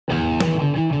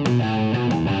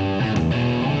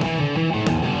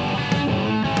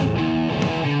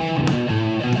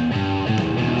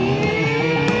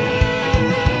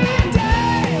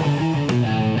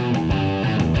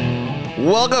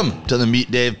welcome to the Meet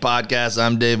Dave podcast.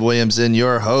 I'm Dave Williamson,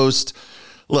 your host.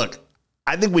 Look,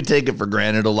 I think we take it for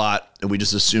granted a lot and we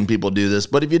just assume people do this.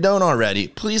 But if you don't already,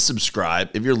 please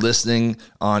subscribe. If you're listening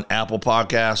on Apple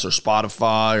Podcasts or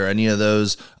Spotify or any of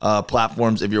those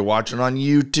platforms, if you're watching on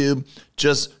YouTube,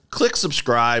 just click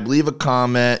subscribe, leave a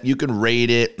comment. You can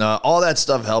rate it. All that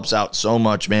stuff helps out so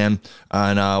much, man.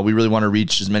 And we really want to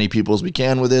reach as many people as we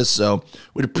can with this. So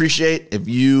we'd appreciate if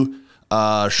you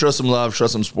show some love, show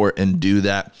some support, and do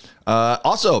that.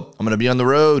 Also, I'm going to be on the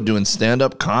road doing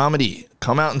stand-up comedy.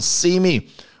 Come out and see me.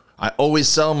 I always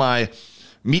sell my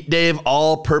Meet Dave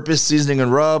all-purpose seasoning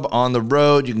and rub on the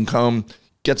road. You can come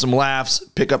get some laughs,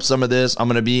 pick up some of this. I'm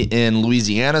going to be in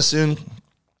Louisiana soon.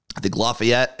 I think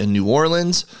Lafayette and New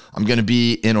Orleans. I'm going to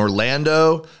be in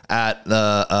Orlando at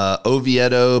the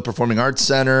Oviedo Performing Arts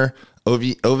Center.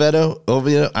 Oviedo?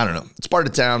 I don't know. It's part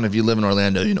of town. If you live in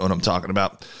Orlando, you know what I'm talking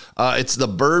about. It's the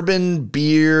bourbon,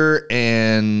 beer,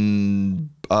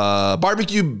 and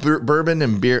barbecue, bourbon,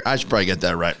 and beer. I should probably get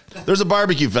that right. There's a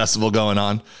barbecue festival going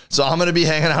on. So I'm going to be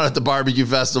hanging out at the barbecue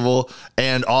festival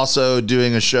and also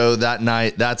doing a show that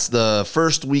night. That's the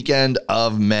first weekend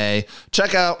of May.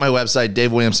 Check out my website,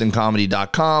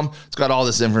 davewilliamsoncomedy.com. It's got all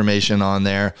this information on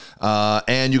there.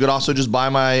 And you could also just buy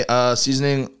my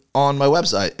seasoning on my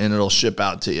website and it'll ship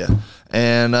out to you.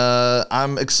 And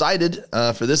I'm excited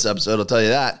for this episode, I'll tell you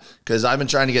that, because I've been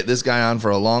trying to get this guy on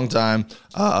for a long time.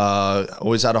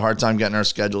 Always had a hard time getting our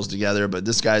schedules together, but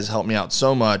this guy's helped me out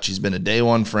so much. He's been a day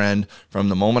one friend from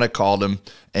the moment I called him.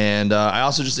 And I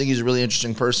also just think he's a really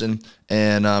interesting person,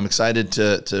 and I'm excited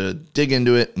to dig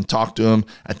into it and talk to him.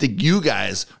 I think you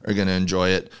guys are going to enjoy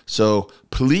it. So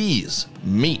please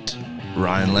meet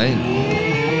Ryan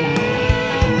Lane.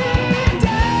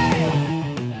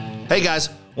 Hey guys,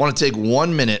 I want to take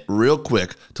 1 minute real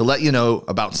quick to let you know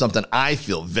about something I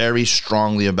feel very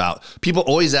strongly about. People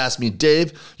always ask me,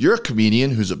 Dave, you're a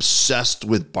comedian who's obsessed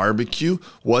with barbecue.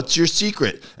 What's your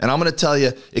secret? And I'm going to tell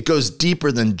you, it goes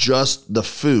deeper than just the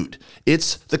food.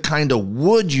 It's the kind of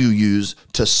wood you use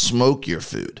to smoke your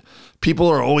food. People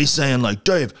are always saying like,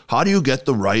 Dave, how do you get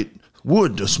the right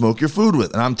wood to smoke your food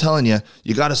with? And I'm telling you,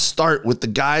 you got to start with the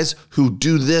guys who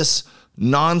do this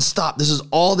nonstop. This is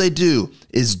all they do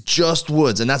is just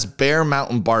woods, and that's Bear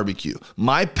Mountain Barbecue.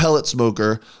 My pellet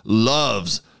smoker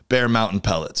loves Bear Mountain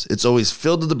pellets. It's always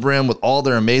filled to the brim with all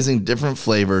their amazing different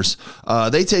flavors.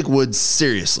 They take wood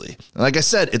seriously. And like I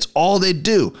said, it's all they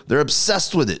do. They're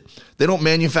obsessed with it. They don't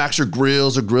manufacture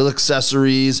grills or grill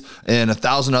accessories and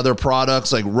 1,000 other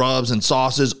products like rubs and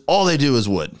sauces. All they do is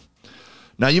wood.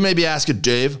 Now, you may be asking,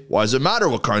 Dave, why does it matter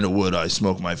what kind of wood I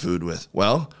smoke my food with?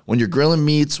 Well, when you're grilling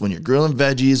meats, when you're grilling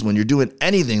veggies, when you're doing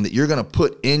anything that you're going to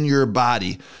put in your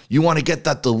body, you want to get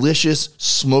that delicious,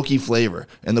 smoky flavor.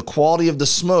 And the quality of the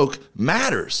smoke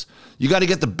matters. You got to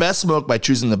get the best smoke by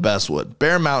choosing the best wood.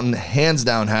 Bear Mountain, hands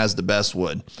down, has the best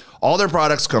wood. All their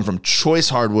products come from choice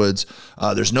hardwoods.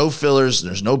 There's no fillers,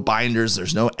 there's no binders,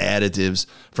 there's no additives.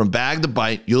 From bag to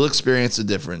bite, you'll experience the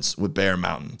difference with Bear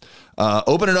Mountain.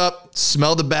 Open it up,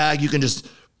 smell the bag. You can just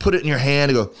put it in your hand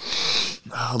and go,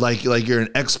 like you're an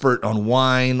expert on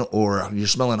wine or you're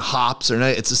smelling hops or not.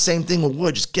 It's the same thing with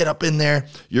wood. Just get up in there.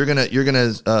 You're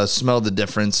gonna smell the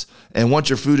difference. And once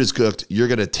your food is cooked, you're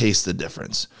gonna taste the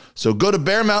difference. So go to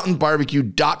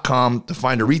bearmountainbarbecue.com to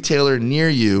find a retailer near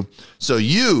you so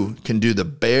you can do the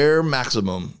bare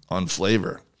maximum on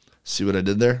flavor. See what I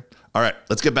did there? All right,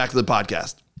 let's get back to the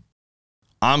podcast.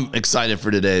 I'm excited for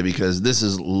today because this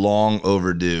is long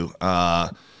overdue.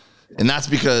 And that's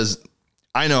because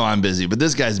I know I'm busy, but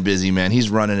this guy's busy, man.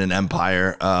 He's running an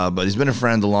empire, but he's been a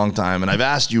friend a long time. And I've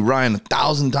asked you, Ryan,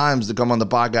 1,000 times to come on the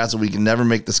podcast, and we can never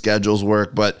make the schedules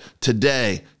work. But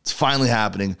today, it's finally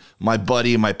happening. My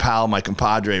buddy, my pal, my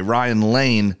compadre, Ryan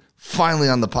Lane, finally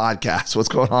on the podcast. What's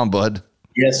going on, bud?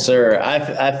 Yes, sir.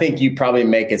 I think you probably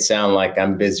make it sound like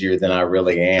I'm busier than I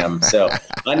really am. So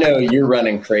I know you're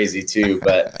running crazy too,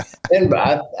 but I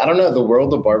don't know. The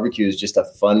world of barbecue is just a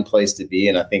fun place to be.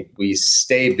 And I think we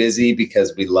stay busy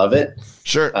because we love it.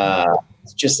 Sure.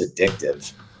 It's just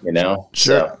addictive, you know?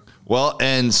 Sure. So. Well,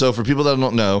 and so for people that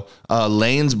don't know,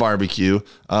 Lane's Barbecue,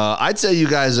 I'd say you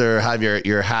guys have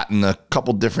your hat in a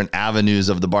couple different avenues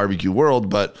of the barbecue world,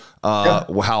 but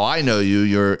how I know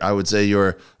you, I would say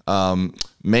your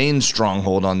main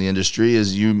stronghold on the industry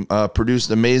is you produce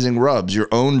amazing rubs, your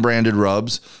own branded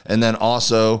rubs, and then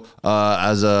also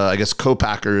as a, I guess,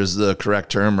 co-packer is the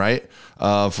correct term, right?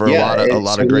 For a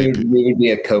lot of great people. We would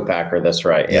be a co-packer, that's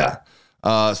right. Yeah.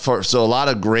 So a lot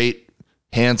of great,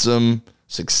 handsome,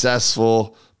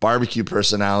 successful barbecue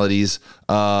personalities,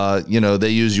 they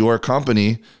use your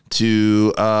company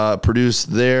to produce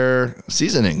their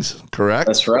seasonings, correct?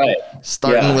 That's right.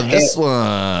 Starting with this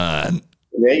one.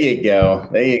 There you go.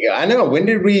 There you go. I know. When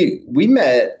did we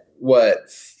met? What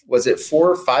was it?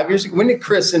 4 or 5 years ago? When did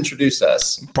Chris introduce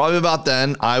us? Probably about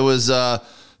then. I was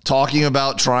talking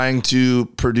about trying to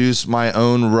produce my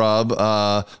own rub,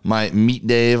 my Meat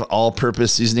Dave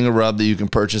all-purpose seasoning of rub that you can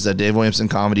purchase at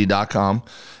DaveWilliamsonComedy.com.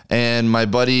 And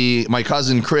my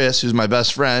cousin Chris, who's my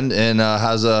best friend and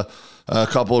has a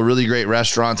couple of really great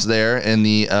restaurants there in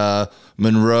the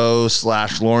Monroe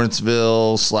 /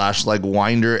 Lawrenceville / like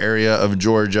Winder area of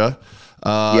Georgia.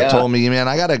 Told me, man,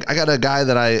 I got a guy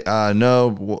that I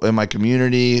know in my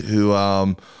community who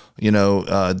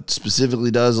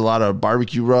specifically does a lot of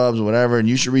barbecue rubs, whatever, and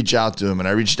you should reach out to him. And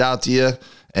I reached out to you,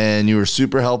 and you were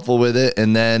super helpful with it.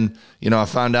 And then, I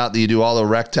found out that you do all the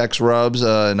Rectex rubs,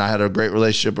 and I had a great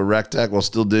relationship with Rectex, well,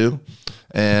 still do.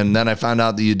 And then I found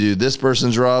out that you do this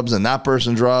person's rubs and that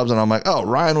person's rubs. And I'm like, oh,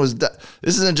 Ryan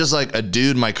this isn't just like a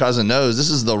dude my cousin knows. This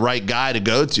is the right guy to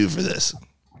go to for this.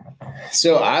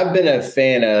 So I've been a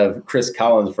fan of Chris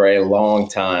Collins for a long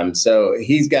time. So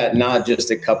he's got not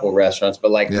just a couple restaurants,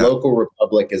 but Local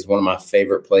Republic is one of my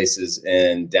favorite places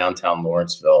in downtown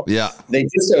Lawrenceville. Yeah. They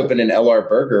just opened an LR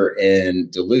Burger in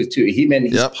Duluth too.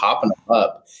 He's popping them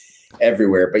up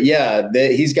everywhere. But yeah,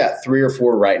 he's got 3 or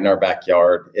 4 right in our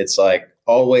backyard. It's like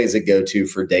always a go-to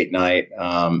for date night.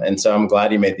 And so I'm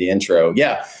glad you made the intro.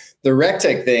 Yeah. The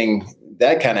Rectech thing,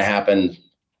 that kind of happened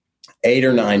 8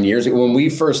 or 9 years ago. When we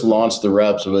first launched the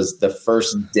rubs was the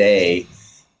first day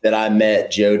that I met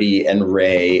Jody and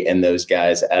Ray and those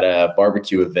guys at a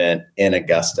barbecue event in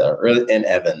Augusta or in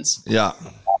Evans. Yeah.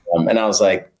 And I was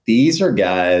like, these are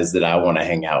guys that I want to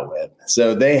hang out with.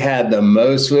 So they had the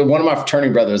most, one of my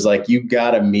fraternity brothers was like, you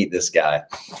got to meet this guy.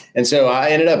 And so I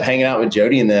ended up hanging out with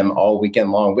Jody and them all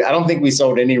weekend long. I don't think we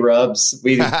sold any rubs.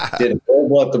 We did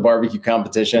horrible at the barbecue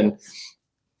competition.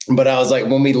 But I was like,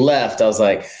 when we left, I was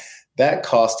like, that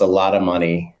cost a lot of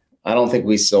money. I don't think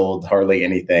we sold hardly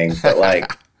anything, but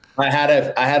I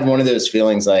had one of those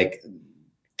feelings like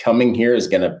coming here is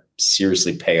going to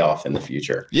seriously pay off in the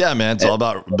future. Yeah, man. It's all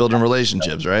about building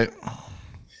relationships, right?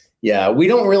 Yeah. We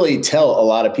don't really tell a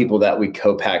lot of people that we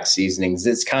co-pack seasonings.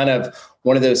 It's kind of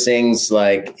one of those things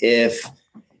like if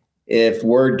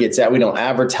word gets out, we don't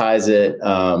advertise it.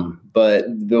 But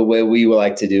the way we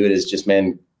like to do it is just,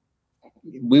 man,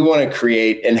 we want to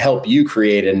create and help you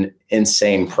create an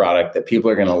insane product that people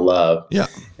are going to love. Yeah.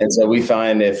 And so we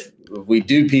find if we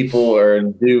do people or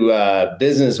do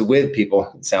business with people,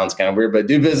 it sounds kind of weird, but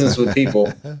do business with people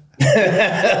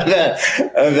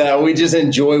that we just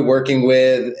enjoy working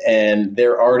with, and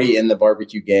they're already in the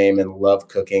barbecue game and love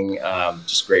cooking,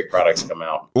 just great products come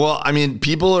out. Well, I mean,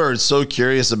 people are so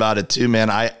curious about it too, man.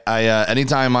 I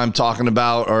anytime I'm talking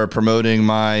about or promoting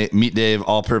my Meat Dave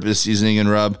all-purpose seasoning and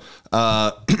rub,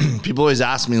 people always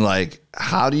ask me like,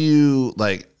 how do you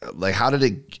how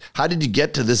did you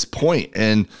get to this point?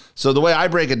 And so the way I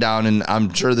break it down, and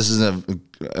I'm sure this is an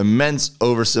immense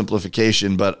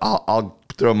oversimplification, but I'll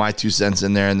throw my 2 cents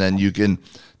in there and then you can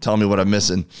tell me what I'm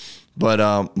missing.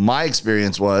 But my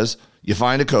experience was you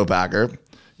find a co-packer,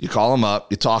 you call them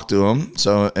up, you talk to them.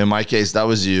 So in my case, that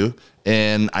was you.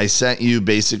 And I sent you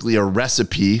basically a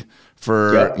recipe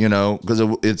for, because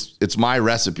it's my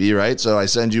recipe, right? So I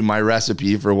send you my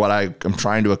recipe for what I'm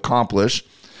trying to accomplish.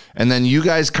 And then you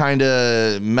guys kind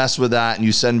of mess with that and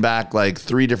you send back like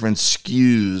 3 different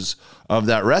SKUs of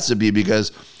that recipe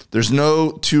because there's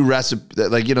no 2 recipes.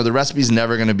 The recipe's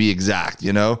never going to be exact,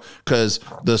 because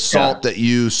the salt that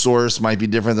you source might be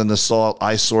different than the salt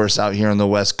I source out here on the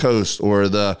West Coast, or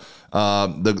the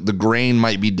grain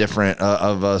might be different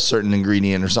of a certain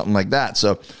ingredient or something like that.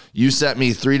 So you sent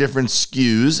me 3 different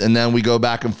SKUs and then we go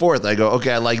back and forth. I go,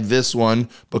 okay, I like this one,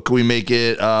 but can we make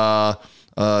it a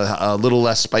little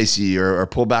less spicy or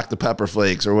pull back the pepper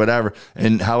flakes or whatever?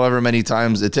 And however many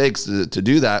times it takes to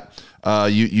do that,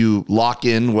 you lock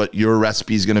in what your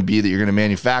recipe is going to be that you're going to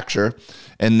manufacture.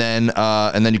 And then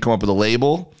you come up with a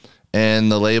label,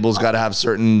 and the label's got to have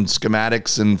certain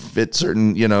schematics and fit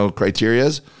certain,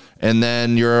 criterias. And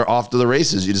then you're off to the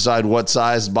races. You decide what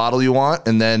size bottle you want.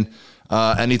 And then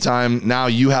anytime now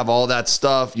you have all that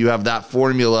stuff, you have that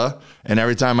formula. And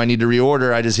every time I need to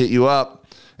reorder, I just hit you up.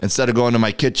 Instead of going to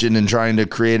my kitchen and trying to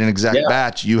create an exact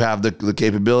batch, you have the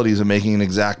capabilities of making an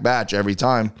exact batch every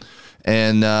time.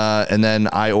 And then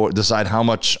I decide how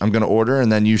much I'm going to order,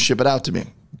 and then you ship it out to me.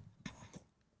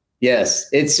 Yes.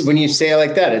 It's when you say it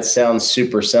like that, it sounds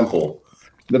super simple.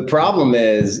 The problem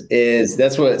is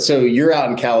so you're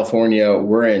out in California,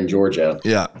 we're in Georgia.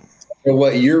 Yeah. So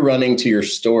what you're running to your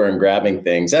store and grabbing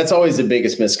things, that's always the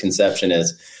biggest misconception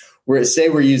is say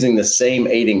we're using the same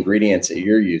 8 ingredients that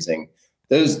you're using,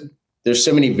 there's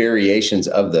so many variations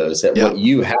of those that what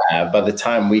you have, by the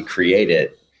time we create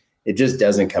it, it just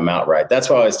doesn't come out right. That's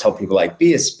why I always tell people, like,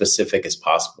 be as specific as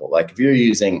possible. Like if you're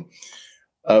using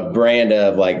a brand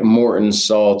of like Morton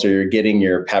salt, or you're getting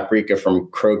your paprika from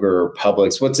Kroger or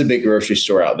Publix, what's a big grocery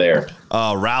store out there?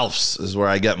 Ralph's is where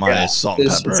I get my salt and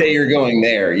pepper. Say you're going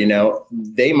there, you know,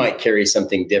 they might carry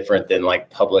something different than like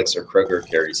Publix or Kroger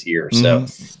carries here. So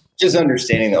just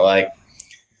understanding that, like,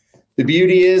 the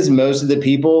beauty is most of the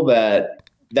people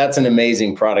that's an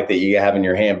amazing product that you have in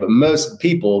your hand, but most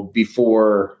people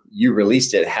before you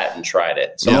released it hadn't tried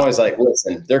it. So I'm always like,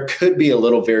 listen, there could be a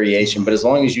little variation, but as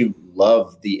long as you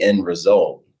love the end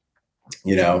result,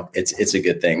 you know, it's a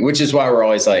good thing, which is why we're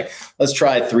always like, let's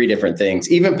try 3 different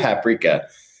things. Even paprika,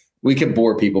 we could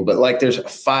bore people, but like there's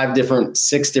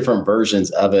 6 different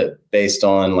versions of it based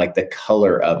on like the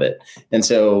color of it. And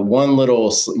so one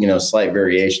little, you know, slight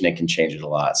variation, it can change it a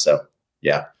lot. So,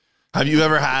 yeah. Have you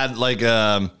ever had like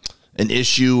an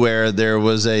issue where there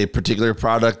was a particular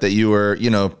product that you were, you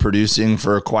know, producing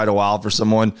for quite a while for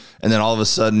someone, and then all of a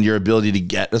sudden your ability to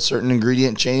get a certain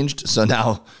ingredient changed? So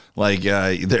now like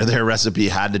their recipe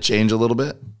had to change a little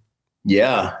bit?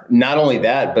 Yeah, not only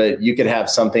that, but you could have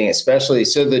something, especially,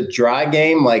 so the dry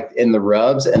game, like in the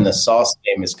rubs, and the sauce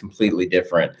game is completely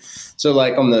different. So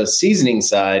like on the seasoning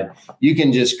side, you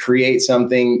can just create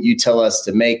something, you tell us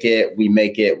to make it,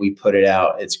 we put it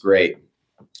out. It's great.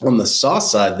 On the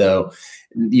sauce side though,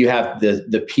 you have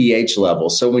the pH level.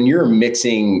 So when you're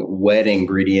mixing wet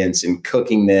ingredients and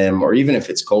cooking them, or even if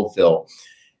it's cold fill,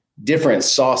 different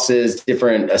sauces,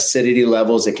 different acidity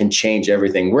levels, it can change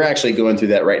everything. We're actually going through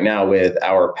that right now with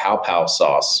our Pow Pow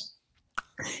sauce.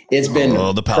 It's been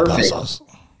the Pow Pow sauce.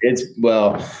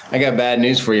 Well, I got bad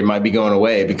news for you. It might be going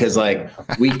away because like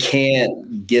we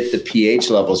can't get the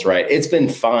pH levels right. It's been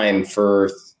fine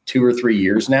for 2 or 3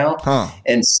 years now,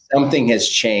 and something has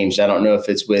changed. I don't know if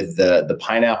it's with the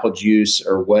pineapple juice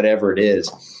or whatever it is,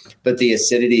 but the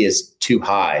acidity is too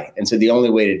high. And so the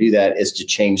only way to do that is to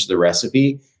change the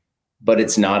recipe, but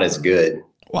it's not as good.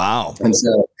 Wow. And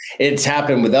so it's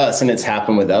happened with us and it's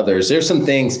happened with others. There's some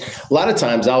things, a lot of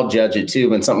times I'll judge it too.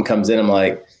 When something comes in, I'm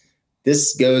like,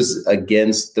 this goes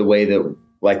against the way that,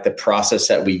 like, the process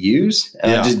that we use.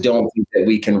 And I just don't think that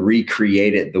we can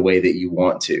recreate it the way that you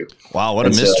want to. Wow. What a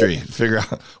mystery. Figure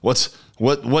out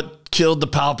what killed the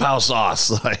Pow Pow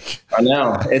sauce. Like, I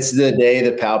know, it's the day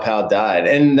that Pow Pow died.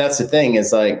 And that's the thing,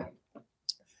 is like,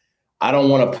 I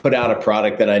don't want to put out a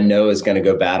product that I know is going to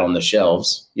go bad on the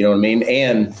shelves. You know what I mean?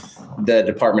 And the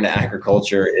Department of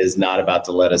Agriculture is not about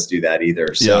to let us do that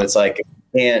either. So it's like,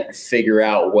 I can't figure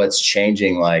out what's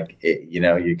changing. Like, you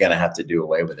know, you're going to have to do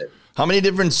away with it. How many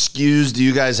different SKUs do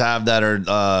you guys have that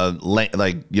are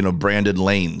like, you know, branded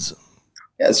lanes?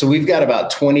 Yeah, so we've got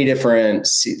about 20 different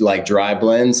like dry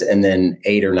blends, and then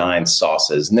 8 or 9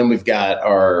 sauces. And then we've got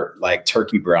our like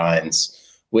turkey brines,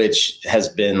 which has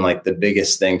been like the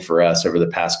biggest thing for us over the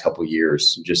past couple of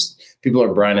years. Just people are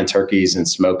brining turkeys and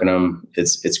smoking them.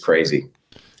 It's crazy.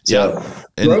 So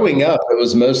growing up, it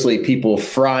was mostly people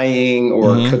frying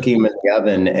or cooking them in the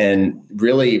oven. And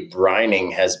really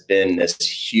brining has been this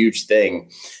huge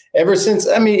thing ever since,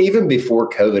 I mean, even before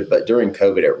COVID, but during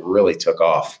COVID, it really took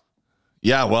off.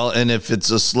 Yeah, well, and if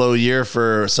it's a slow year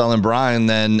for selling brine,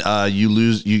 then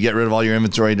you get rid of all your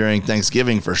inventory during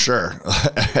Thanksgiving for sure.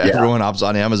 Everyone hops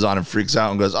on Amazon and freaks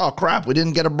out and goes, "Oh crap, we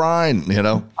didn't get a brine," you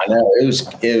know? I know, it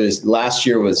was last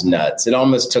year was nuts. It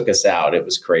almost took us out. It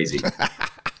was crazy.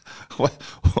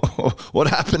 What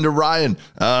happened to Ryan?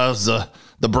 It was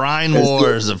the Brine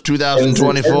Wars of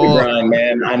 2024. Brine,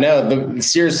 man. I know.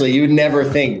 Seriously, you would never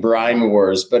think Brine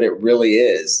Wars, but it really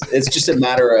is. It's just a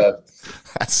matter of.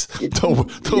 That's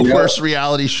the worst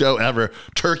reality show ever.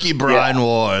 Turkey Brine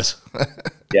Wars.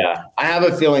 Yeah. I have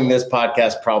a feeling this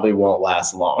podcast probably won't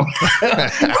last long.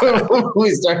 When we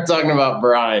start talking about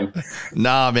brine.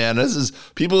 Nah, man.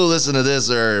 People who listen to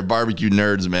this are barbecue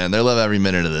nerds, man. They love every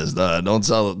minute of this. Don't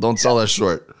sell us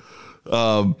short.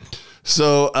 Has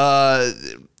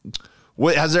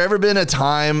there ever been a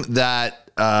time that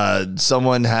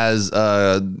someone has,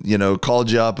 called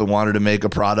you up and wanted to make a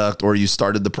product, or you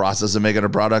started the process of making a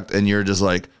product and you're just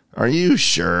like, are you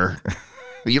sure?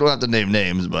 You don't have to name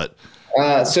names, but.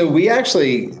 So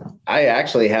I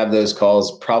actually have those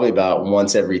calls probably about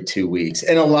once every 2 weeks.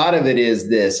 And a lot of it is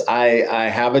this, I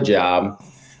have a job.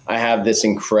 I have this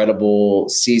incredible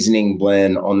seasoning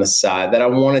blend on the side that I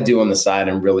want to do on the side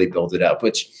and really build it up,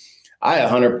 which I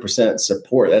 100%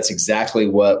 support. That's exactly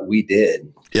what we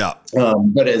did. Yeah.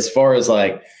 But as far as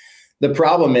like, the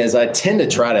problem is I tend to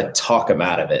try to talk them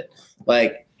out of it.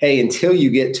 Like, hey, until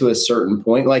you get to a certain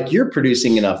point, like you're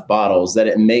producing enough bottles that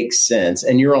it makes sense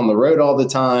and you're on the road all the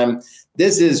time.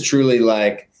 This is truly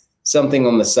like something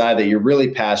on the side that you're really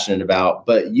passionate about,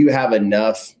 but you have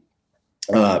enough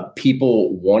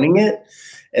people wanting it.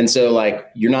 And so like,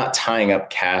 you're not tying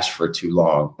up cash for too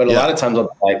long. But a lot of times I'm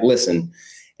like, listen,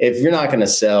 if you're not going to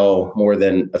sell more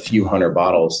than a few hundred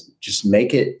bottles, just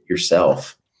make it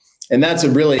yourself. And that's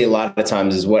really a lot of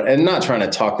times is what, and not trying to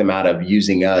talk them out of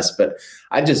using us, but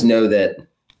I just know that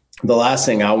the last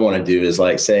thing I want to do is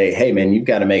like say, hey man, you've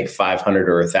got to make 500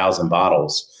 or 1,000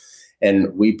 bottles,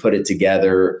 and we put it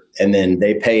together and then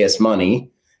they pay us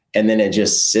money and then it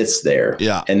just sits there.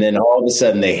 Yeah. And then all of a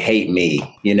sudden they hate me,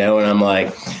 you know? And I'm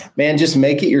like, man, just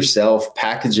make it yourself,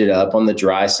 package it up. On the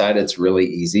dry side, it's really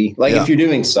easy. Like if you're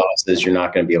doing sauces, you're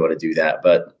not going to be able to do that.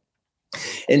 But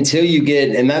until you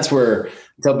get, and that's where I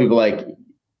tell people like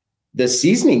the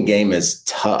seasoning game is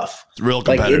tough. It's real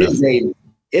competitive. Like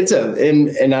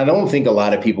and I don't think a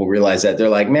lot of people realize that. They're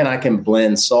like, man, I can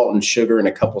blend salt and sugar and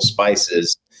a couple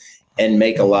spices and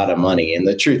make a lot of money. And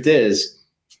the truth is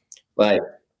like,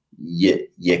 you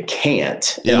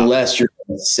can't unless you're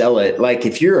going to sell it. Like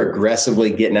if you're aggressively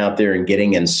getting out there and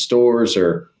getting in stores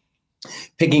or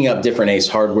picking up different Ace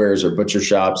Hardwares or butcher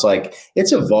shops, like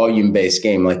it's a volume based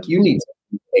game. Like you need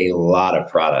a lot of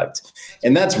product.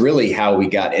 And that's really how we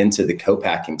got into the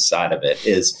co-packing side of it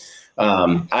is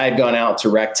I had gone out to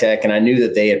Rec Tech and I knew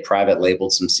that they had private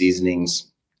labeled some seasonings.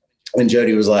 And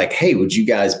Jody was like, hey, would you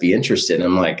guys be interested? And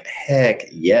I'm like, heck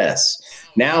yes.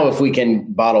 Now, if we can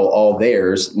bottle all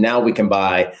theirs, now we can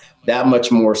buy that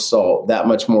much more salt, that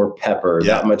much more pepper,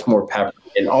 that much more pepper,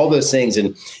 and all those things.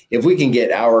 And if we can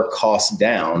get our costs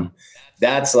down,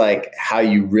 that's like how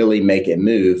you really make it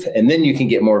move. And then you can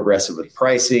get more aggressive with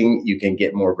pricing. You can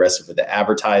get more aggressive with the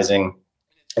advertising.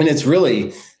 And it's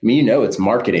really, I mean, you know, it's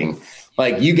marketing.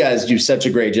 Like you guys do such a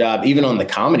great job, even on the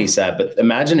comedy side. But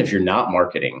imagine if you're not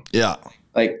marketing. Yeah.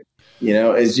 Like, you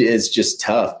know, it's just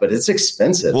tough, but it's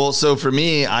expensive. Well, so for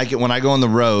me, when I go on the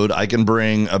road, I can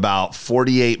bring about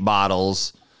 48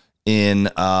 bottles in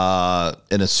a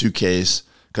suitcase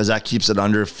because that keeps it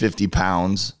under 50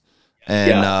 pounds.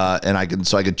 And I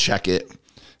could check it.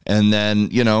 And then,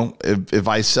 you know, if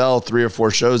I sell 3 or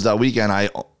 4 shows that weekend, I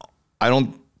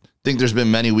don't think there's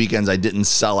been many weekends I didn't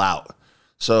sell out.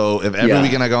 So if every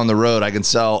weekend I go on the road, I can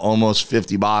sell almost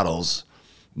 50 bottles,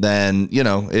 then, you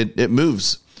know, it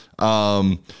moves.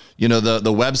 You know,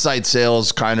 the website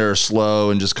sales kind of are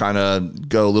slow and just kind of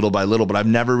go little by little, but I've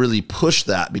never really pushed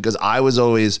that because I was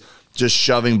always just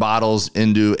shoving bottles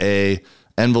into a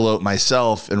envelope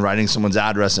myself and writing someone's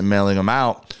address and mailing them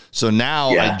out. So now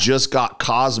I just got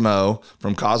Cosmo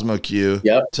from Cosmo Q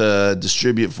to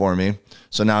distribute for me.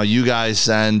 So now you guys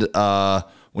send,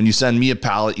 when you send me a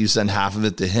pallet, you send half of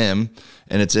it to him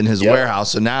and it's in his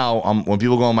warehouse. So now when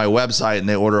people go on my website and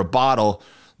they order a bottle,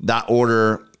 that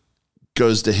order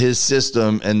goes to his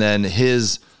system and then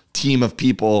his team of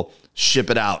people ship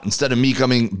it out instead of me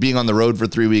being on the road for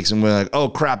 3 weeks and we're like, oh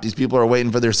crap, these people are waiting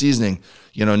for their seasoning.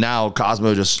 You know, now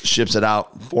Cosmo just ships it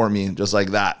out for me just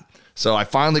like that. So I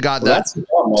finally got that.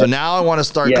 So now I want to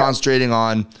start concentrating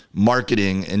on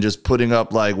marketing and just putting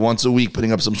up like once a week,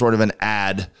 putting up some sort of an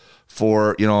ad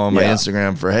for, you know, on my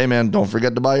Instagram for, hey man, don't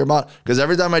forget to buy your bottle. Because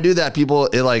every time I do that,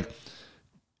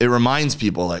 it reminds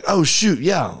people like, oh shoot,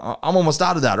 yeah, I'm almost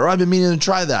out of that, or I've been meaning to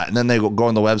try that. And then they go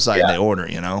on the website and they order,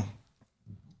 you know?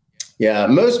 Yeah.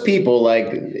 Most people, like,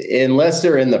 unless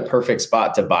they're in the perfect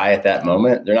spot to buy at that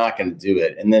moment, they're not going to do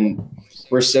it. And then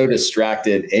we're so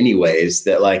distracted anyways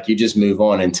that like you just move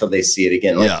on until they see it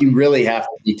again. Like you really have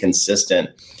to be consistent.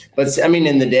 But I mean,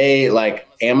 in the day, like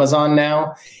Amazon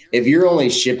now, if you're only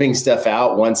shipping stuff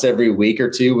out once every week or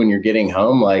two when you're getting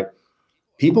home, like,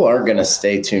 people aren't going to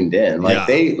stay tuned in. Like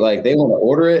they want to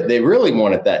order it. They really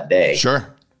want it that day.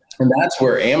 Sure. And that's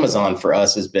where Amazon for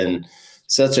us has been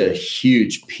such a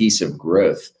huge piece of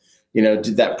growth. You know,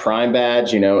 that Prime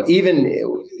badge, you know, even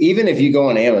if you go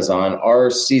on Amazon, our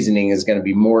seasoning is going to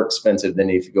be more expensive than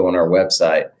if you go on our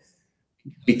website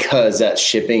because that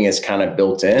shipping is kind of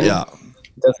built in. Yeah.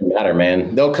 It doesn't matter,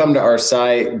 man. They'll come to our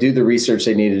site, do the research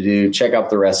they need to do, check out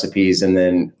the recipes, and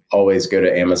then always go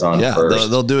to Amazon first.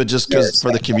 They'll do it just because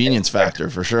for the convenience factor,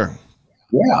 for sure.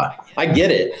 Yeah, I get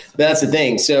it. That's the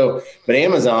thing. So, but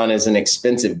Amazon is an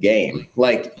expensive game.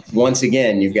 Like, once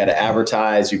again, you've got to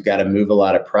advertise, you've got to move a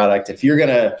lot of product. If you're going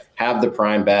to have the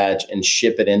Prime badge and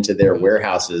ship it into their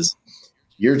warehouses,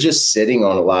 you're just sitting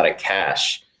on a lot of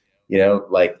cash, you know,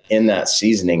 like in that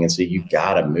seasoning. And so you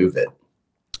got to move it.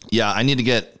 Yeah, I need to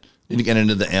get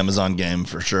into the Amazon game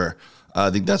for sure. I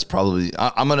think that's probably,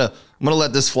 I'm gonna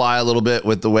let this fly a little bit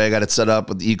with the way I got it set up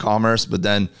with the e-commerce, but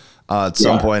then At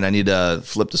some point, I need to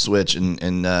flip the switch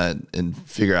and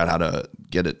figure out how to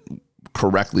get it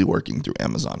correctly working through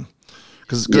Amazon.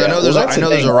 Because I know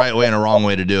there's a right way and a wrong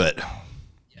way to do it.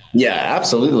 Yeah,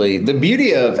 absolutely. The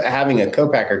beauty of having a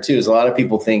co-packer too is a lot of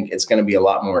people think it's going to be a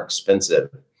lot more expensive,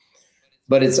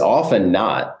 but it's often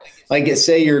not. Like,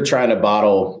 say you're trying to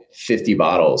bottle 50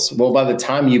 bottles. Well, by the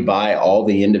time you buy all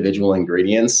the individual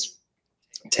ingredients,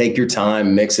 take your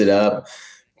time, mix it up,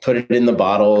 put it in the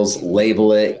bottles,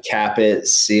 label it, cap it,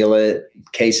 seal it,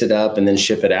 case it up, and then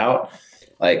ship it out.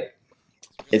 Like,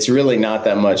 it's really not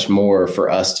that much more for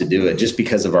us to do it just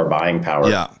because of our buying power.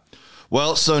 Yeah.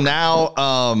 Well, so now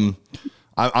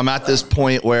I'm at this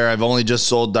point where I've only just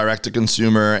sold direct to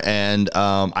consumer, and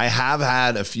I have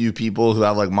had a few people who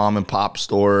have like mom and pop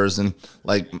stores, and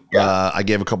like I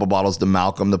gave a couple bottles to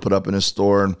Malcolm to put up in his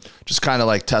store, and just kind of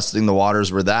like testing the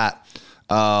waters with that.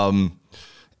 And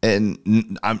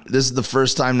this is the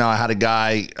first time now I had a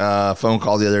guy phone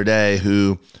call the other day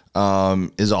who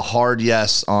is a hard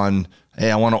yes on,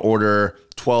 hey, I want to order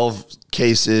 12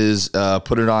 cases,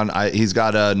 put it on. He's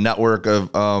got a network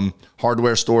of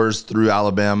hardware stores through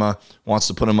Alabama, wants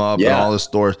to put them up in all the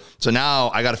stores. So now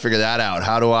I got to figure that out.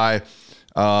 How do I,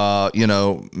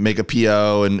 make a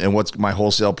PO, and what's my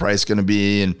wholesale price going to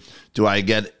be? And do I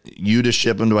get you to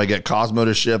ship them? Do I get Cosmo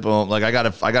to ship them? Like, I got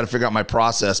to figure out my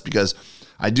process, because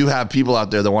I do have people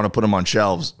out there that want to put them on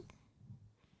shelves.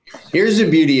 Here's the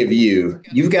beauty of you.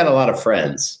 You've got a lot of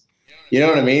friends. You know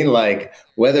what I mean? Like,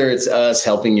 whether it's us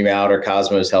helping you out or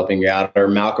Cosmos helping you out or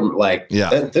Malcolm, like,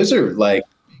 those are like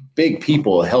big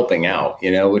people helping out,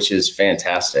 which is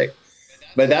fantastic.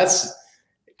 But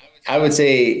I would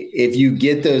say if you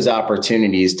get those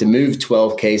opportunities to move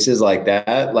 12 cases like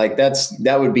that,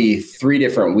 that would be 3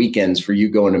 different weekends for you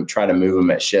going to try to move them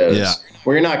at shows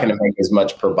where you're not going to make as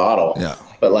much per bottle,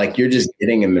 but like, you're just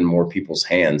getting them in more people's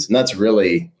hands. And that's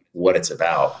really what it's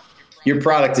about. Your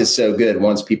product is so good.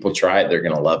 Once people try it, they're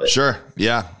going to love it. Sure.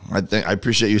 Yeah. I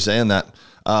appreciate you saying that.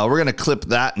 We're going to clip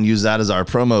that and use that as our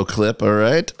promo clip. All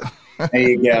right. There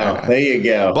you go. There you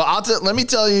go. Well, let me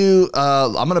tell you,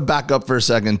 I'm going to back up for a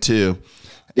second too,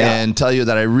 and tell you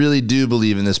that I really do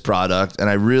believe in this product, and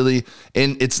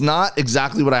and it's not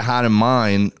exactly what I had in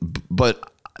mind,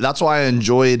 but that's why I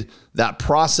enjoyed that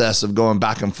process of going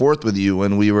back and forth with you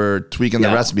when we were tweaking the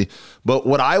recipe. But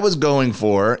what I was going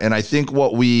for, and I think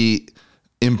what we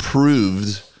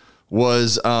improved,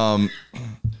 was I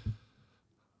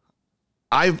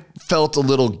felt a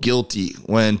little guilty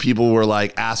when people were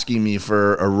like asking me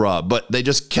for a rub, but they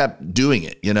just kept doing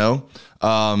it,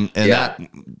 that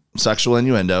sexual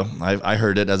innuendo. I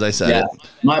heard it as I said it.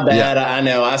 My bad. Yeah. I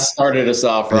know I started us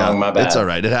off wrong. My bad. It's all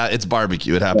right. It's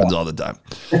barbecue. It happens all the time.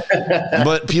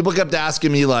 But people kept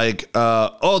asking me like,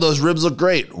 oh, those ribs look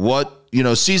great. What,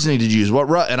 seasoning did you use? What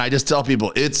rub? And I just tell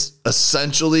people it's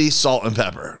essentially salt and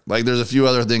pepper. Like, there's a few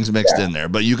other things mixed in there,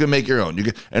 but you can make your own.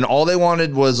 And all they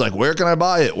wanted was like, where can I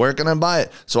buy it? Where can I buy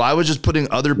it? So I was just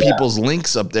putting other people's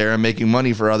links up there and making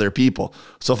money for other people.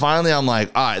 So finally I'm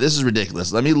like, all right, this is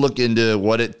ridiculous. Let me look into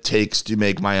what it takes to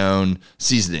make my own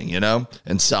seasoning,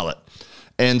 and sell it.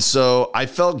 And so I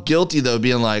felt guilty though,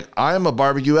 being like, I am a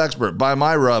barbecue expert, buy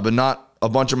my rub, and not a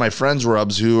bunch of my friends'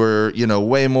 rubs who are,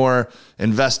 way more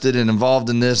invested and involved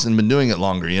in this and been doing it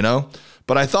longer,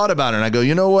 But I thought about it and I go,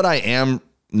 you know what I am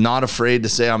not afraid to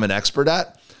say I'm an expert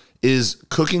at is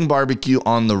cooking barbecue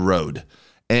on the road.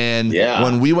 And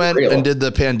when we went and did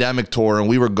the pandemic tour and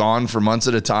we were gone for months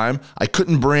at a time, I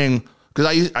couldn't bring,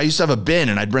 because I used to have a bin,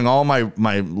 and I'd bring all my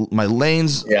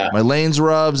lanes, my lanes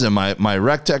rubs and my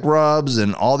Rectech rubs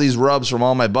and all these rubs from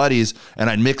all my buddies, and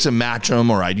I'd mix and match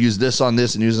them, or I'd use this on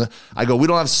this and use that. I go, we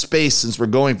don't have space since we're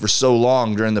going for so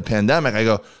long during the pandemic. I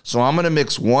go, so I'm going to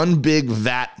mix one big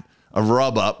vat of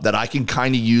rub up that I can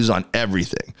kind of use on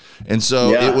everything. And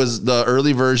so it was the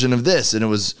early version of this, and it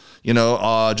was,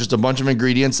 just a bunch of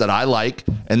ingredients that I like.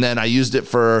 And then I used it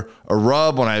for a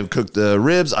rub when I cooked the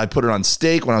ribs. I put it on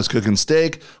steak when I was cooking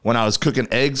steak, when I was cooking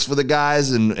eggs for the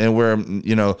guys, and we're,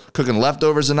 cooking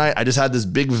leftovers at night. I just had this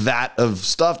big vat of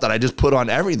stuff that I just put on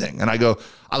everything. And I go,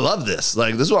 I love this.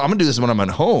 Like, this is what I'm gonna do this when I'm at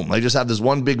home. Like, just have this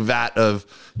one big vat of,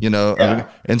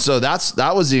 and so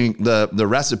that was the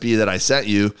recipe that I sent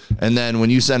you. And then when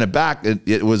you sent it back,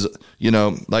 it was,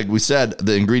 like we said,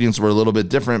 the ingredients were a little bit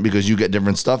different because you get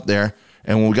different stuff there.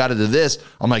 And when we got into this,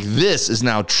 I'm like, this is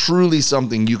now truly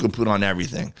something you can put on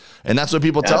everything. And that's what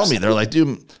people tell me. They're like,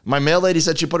 dude, my mail lady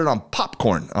said she put it on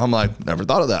popcorn. I'm like, never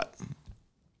thought of that.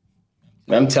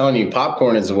 I'm telling you,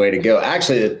 popcorn is the way to go.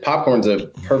 Actually, popcorn's a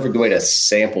perfect way to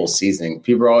sample seasoning.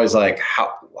 People are always like,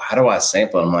 how do I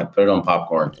sample it? I'm like, put it on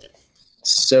popcorn.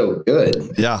 So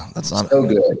good. Yeah, that's not so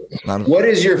good. What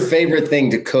is your favorite thing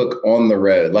to cook on the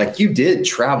road? Like, you did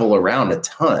travel around a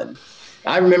ton.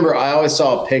 I remember I always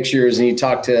saw pictures, and you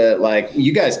talked to, like,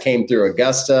 you guys came through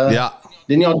Augusta. Yeah.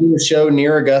 Didn't y'all do a show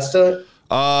near Augusta?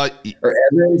 Or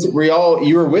Evans?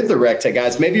 You were with the RecTech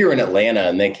guys. Maybe you were in Atlanta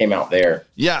and they came out there.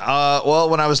 Yeah. Well,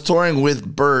 when I was touring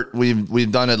with Bert,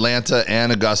 we've done Atlanta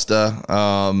and Augusta.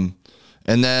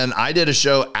 And then I did a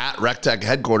show at RecTech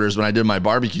headquarters when I did my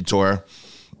barbecue tour.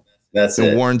 That's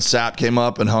it. Warren Sapp came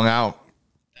up and hung out.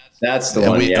 That's the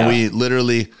one. And we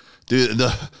literally, dude,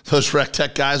 those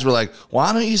RecTech guys were like,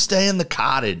 "Why don't you stay in the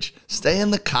cottage? Stay in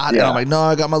the cottage." Yeah. And I'm like, "No,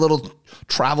 I got my little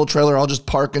travel trailer. I'll just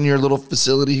park in your little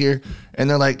facility here." And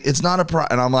they're like, "It's not a problem."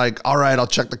 And I'm like, "All right, I'll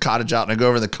check the cottage out." And I go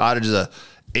over to the cottage, is a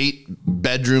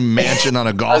 8-bedroom mansion on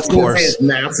a golf course. It's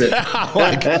massive. I'm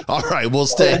like, "All right, we'll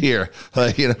stay here."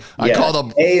 Like, you know, I called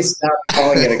up. Stop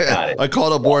calling it a cottage. I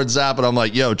called up Warren Sapp and I'm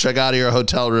like, "Yo, check out of your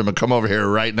hotel room and come over here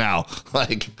right now."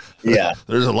 Like, yeah,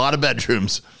 there's a lot of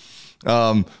bedrooms.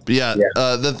 But yeah.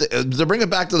 To bring it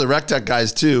back to the RecTech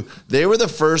guys too, they were the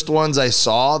first ones I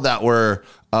saw that were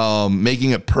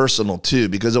making it personal too,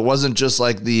 because it wasn't just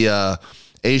like the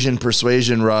Asian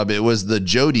Persuasion rub. It was the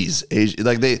Jody's.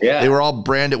 Like they were all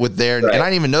branded with their, and I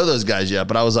didn't even know those guys yet,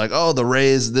 but I was like, "Oh, the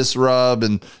Ray's this rub,"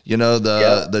 and you know,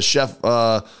 the chef,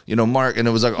 Mark, and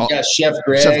it was like, you got Chef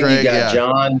Greg, you got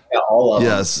John, you got all of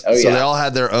them. Yes. So they all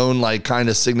had their own like kind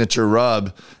of signature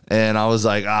rub. And I was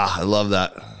like, I love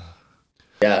that.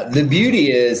 Yeah. The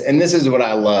beauty is, and this is what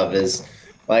I love, is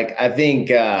like, I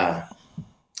think,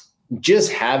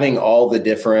 just having all the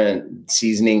different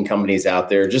seasoning companies out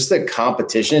there, just the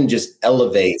competition just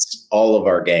elevates all of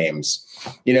our games.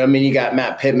 You know, I mean, you got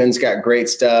Matt Pittman's got great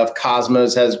stuff.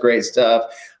 Cosmos has great stuff.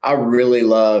 I really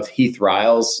love Heath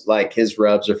Riles. Like, his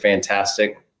rubs are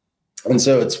fantastic. And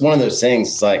so it's one of those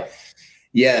things. It's like,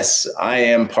 yes, I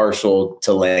am partial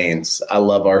to Lane's. I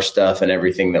love our stuff and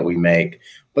everything that we make.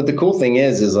 But the cool thing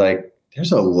is like,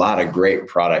 there's a lot of great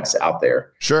products out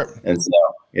there. Sure. And so,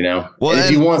 you know, well, if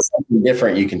you want something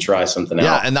different, you can try something else.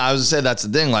 Yeah. And I was gonna say, that's the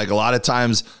thing. Like, a lot of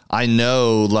times I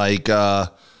know, like, I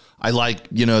like,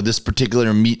 you know, this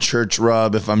particular meat church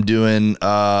rub if I'm doing,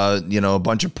 a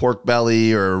bunch of pork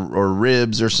belly or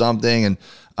ribs or something. And,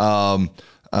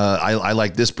 I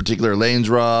like this particular Lane's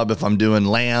rub if I'm doing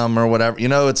lamb or whatever. You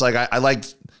know, it's like, I like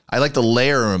to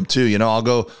layer them too. You know, I'll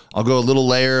go a little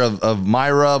layer of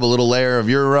my rub, a little layer of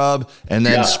your rub, and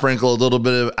then sprinkle a little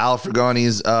bit of Al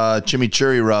Fragoni's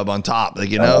chimichurri rub on top. Like,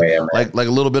 you know, like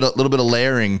a little bit of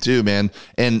layering too, man.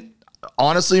 And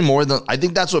honestly, I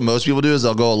think that's what most people do, is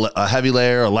they'll go a heavy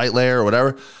layer, a light layer, or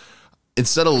whatever.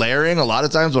 Instead of layering, a lot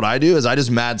of times what I do is I just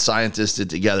mad scientist it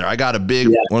together. I got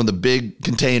one of the big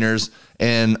containers,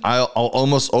 and I'll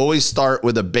almost always start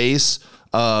with a base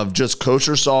of just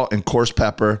kosher salt and coarse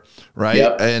pepper, right?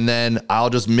 Yep. And then I'll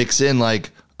just mix in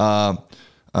like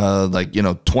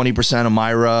 20% of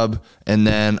my rub, and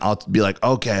then I'll be like,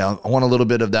 okay, I want a little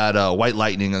bit of that white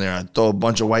lightning in there. I throw a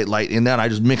bunch of white lightning in there, and I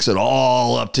just mix it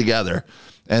all up together.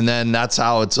 And then that's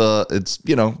how it's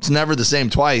never the same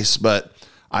twice, but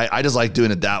I just like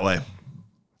doing it that way.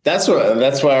 That's why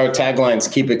our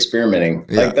taglines keep experimenting.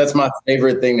 Yeah. Like, that's my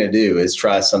favorite thing to do, is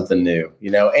try something new, you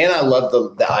know? And I love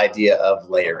the idea of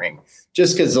layering,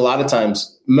 just because a lot of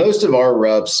times most of our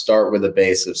rubs start with a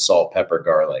base of salt, pepper,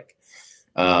 garlic,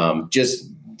 just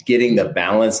getting the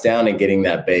balance down and getting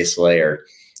that base layer.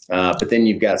 But then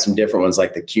you've got some different ones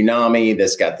like the Kunami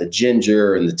that's got the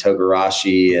ginger and the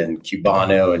togarashi and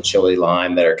Cubano and chili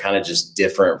lime that are kind of just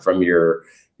different from your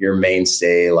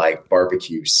mainstay like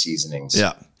barbecue seasonings.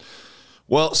 Yeah.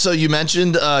 Well, so you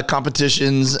mentioned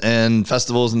competitions and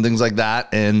festivals and things like that,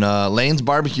 and Lane's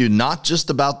Barbecue, not just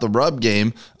about the rub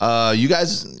game. You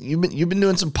guys, you've been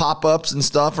doing some pop-ups and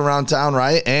stuff around town,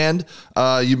 right? And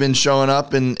you've been showing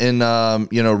up and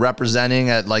representing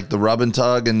at like the Rub and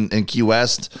Tug in Key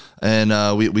West,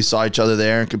 and we saw each other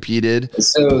there and competed.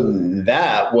 So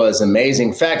that was amazing.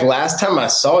 In fact, last time I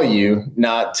saw you,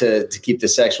 not to keep the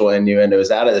sexual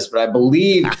innuendos out of this, but I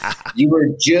believe you were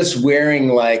just wearing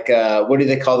like what do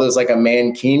they call those? Like a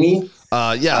mankini?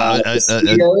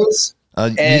 Speedos.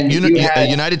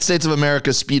 United States of America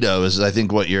Speedo is, I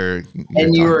think, what you're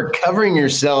and you were covering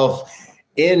yourself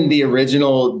in the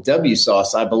original W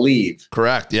sauce, I believe.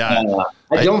 Correct. Yeah.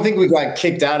 I don't think we got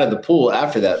kicked out of the pool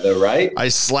after that, though, right? I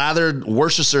slathered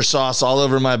Worcestershire sauce all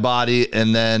over my body,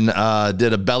 and then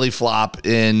did a belly flop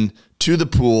into the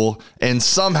pool, and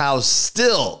somehow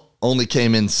still only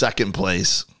came in second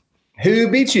place.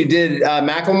 Who beat you? Did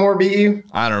Macklemore beat you?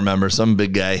 I don't remember. Some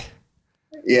big guy.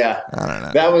 Yeah. I don't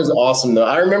know. That was awesome, though.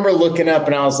 I remember looking up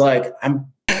and I was like, I'm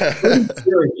pretty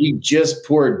sure he just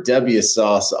poured W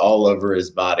sauce all over his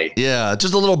body. Yeah,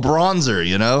 just a little bronzer,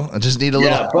 you know? I just need a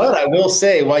little. Yeah, but I will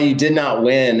say, while you did not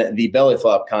win the belly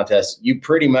flop contest, you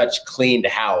pretty much cleaned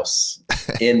house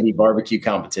in the barbecue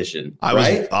competition.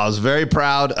 I was very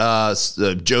proud.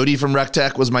 Jody from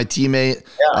RecTech was my teammate.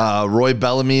 Yeah. Roy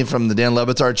Bellamy from the Dan Le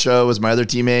Batard show was my other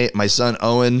teammate. My son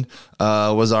Owen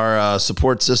was our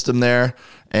support system there.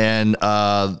 And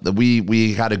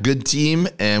we had a good team,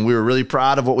 and we were really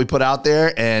proud of what we put out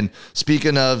there. And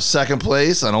speaking of second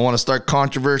place, I don't want to start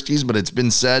controversies, but it's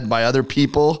been said by other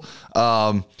people.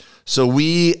 So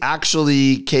we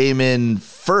actually came in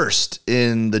first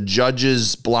in the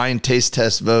judges' blind taste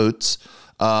test votes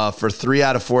for 3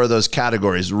 out of 4 of those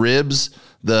categories: ribs,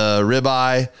 the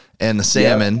ribeye, and the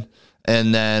salmon. Yep.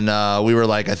 And then we were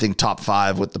like, I think top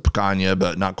 5 with the picanha,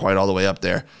 but not quite all the way up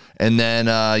there. And then,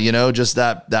 just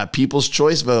that people's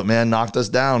choice vote, man, knocked us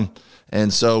down.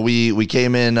 And so we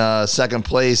came in second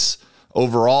place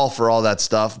overall for all that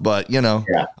stuff. But,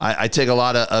 I take a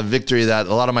lot of victory that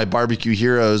a lot of my barbecue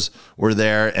heroes were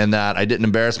there, and that I didn't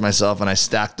embarrass myself, and I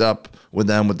stacked up with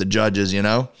them, with the judges,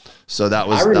 So that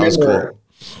was cool.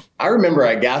 I remember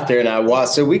I got there and I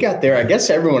watched. So we got there. I guess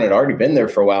everyone had already been there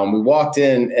for a while. And we walked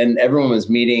in and everyone was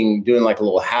meeting, doing like a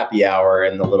little happy hour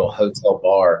in the little hotel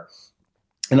bar.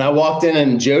 And I walked in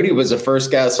and Jody was the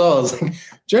first guy I saw. I was like,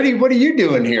 Jody, what are you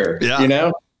doing here?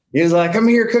 Yeah. He was like, I'm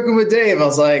here cooking with Dave. I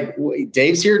was like, wait,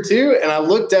 Dave's here too? And I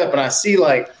looked up and I see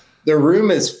like the room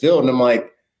is filled. And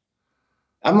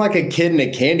I'm like a kid in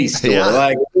a candy store. Yeah.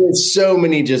 Like there's so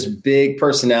many just big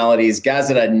personalities, guys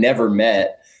that I'd never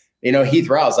met. Heath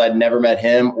Rouse, I'd never met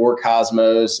him, or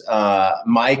Cosmos.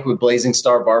 Mike with Blazing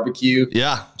Star Barbecue.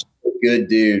 Yeah. Good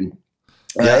dude.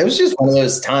 It was just one of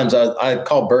those times I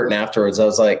called Burton afterwards. I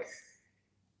was like,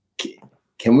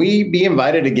 can we be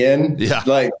invited again? Yeah.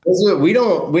 Like we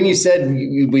don't, when you said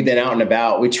we've been out and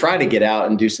about, we try to get out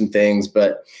and do some things,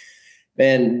 but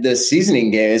man, the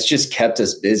seasoning game, it's just kept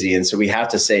us busy. And so we have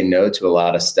to say no to a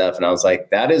lot of stuff. And I was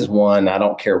like, that is one, I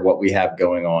don't care what we have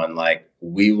going on. Like,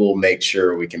 we will make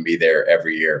sure we can be there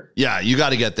every year. Yeah, you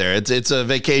got to get there. It's a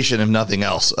vacation, if nothing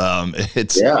else.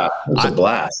 It's a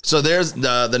blast. So there's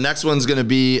the next one's going to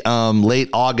be late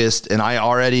August, and I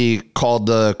already called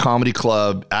the comedy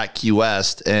club at Key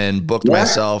West and booked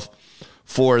myself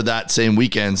for that same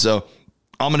weekend. So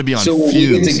I'm going to be on fumes. So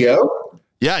we get to go?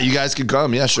 Yeah, you guys can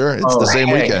come. Yeah, sure. It's the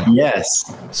same weekend.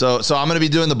 Yes. So I'm going to be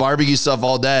doing the barbecue stuff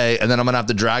all day, and then I'm going to have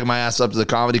to drag my ass up to the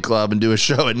comedy club and do a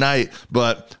show at night.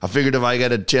 But I figured if I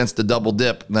get a chance to double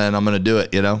dip, then I'm going to do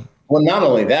it, Well, not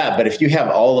only that, but if you have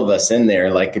all of us in there,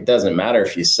 like it doesn't matter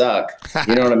if you suck.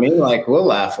 You know what I mean? Like we'll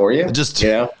laugh for you.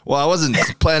 Well, I wasn't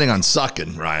planning on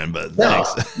sucking, Ryan, but no,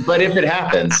 thanks. But if it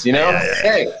happens, Yeah.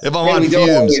 Hey, if I'm on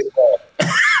fumes.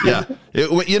 Yeah.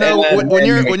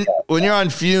 When you're on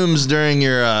fumes during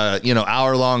your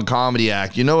hour-long comedy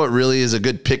act, you know what really is a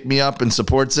good pick-me-up and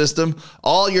support system?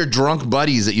 All your drunk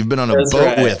buddies that you've been on a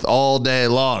boat with all day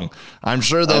long. I'm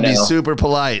sure they'll be super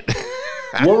polite.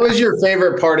 What was your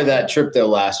favorite part of that trip though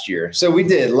last year? So we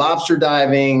did lobster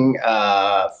diving,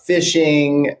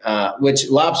 fishing, which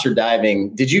lobster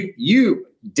diving, you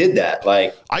did that?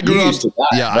 Like I grew up,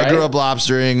 right? I grew up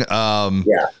lobstering.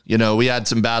 We had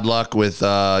some bad luck with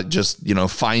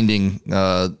finding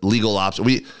legal lobster.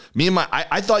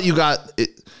 I thought you got it.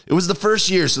 It was the first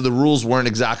year, so the rules weren't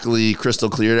exactly crystal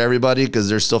clear to everybody because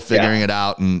they're still figuring it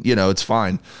out, and it's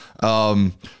fine.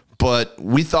 But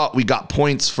we thought we got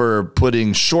points for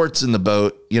putting shorts in the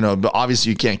boat, but obviously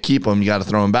you can't keep them. You got to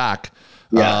throw them back.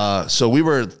 Yeah. So we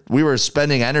were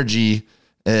spending energy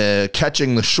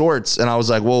catching the shorts, and I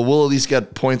was like, well, we'll at least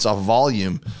get points off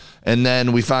volume. And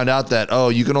then we found out that,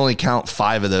 you can only count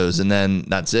 5 of those, and then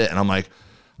that's it. And I'm like,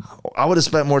 I would have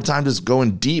spent more time just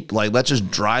going deep. Like, let's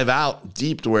just drive out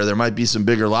deep to where there might be some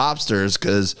bigger lobsters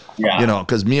because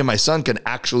me and my son can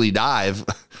actually dive.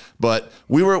 But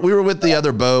we were with the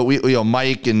other boat.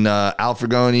 Mike and Al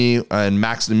Fragoni and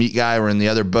Max the meat guy were in the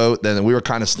other boat. Then we were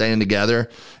kind of staying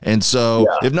together. And so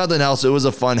if nothing else, it was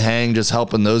a fun hang, just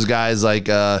helping those guys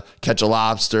catch a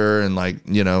lobster and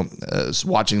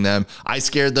watching them. I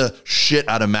scared the shit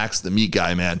out of Max the meat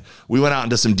guy, man. We went out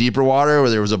into some deeper water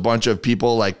where there was a bunch of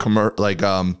people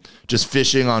just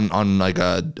fishing on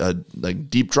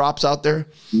deep drops out there.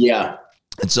 Yeah.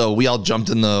 And so we all jumped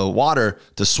in the water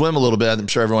to swim a little bit. I'm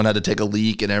sure everyone had to take a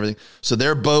leak and everything. So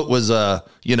their boat was,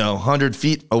 100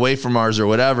 feet away from ours or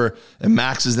whatever. And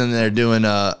Max is in there doing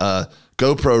a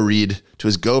GoPro read to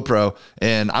his GoPro.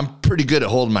 And I'm pretty good at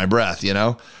holding my breath,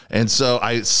 And so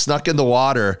I snuck in the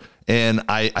water and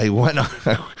I went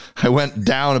I went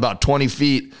down about 20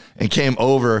 feet and came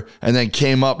over and then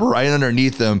came up right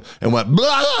underneath him and went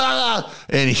blah, blah, blah,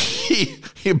 and he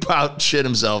about shit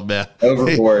himself, man.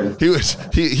 Overboard.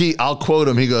 He I'll quote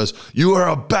him. He goes, "You are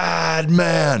a bad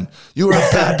man. You are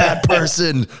a bad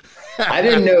person." I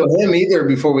didn't know him either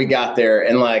before we got there,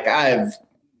 and like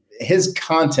his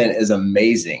content is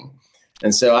amazing.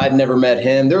 And so I'd never met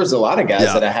him. There was a lot of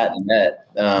guys that I hadn't met.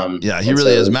 Yeah, he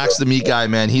really is. Max the Meat Guy,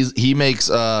 man. He makes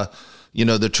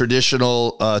the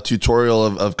traditional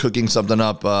tutorial of cooking something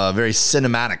up very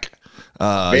cinematic.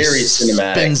 Very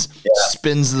cinematic.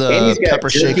 Spins the and he's got pepper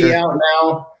jerky shaker out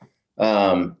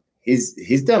now.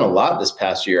 He's done a lot this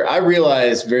past year. I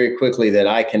realized very quickly that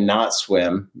I cannot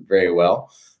swim very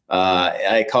well.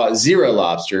 I caught 0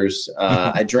 lobsters.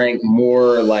 I drank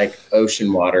more like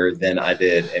ocean water than I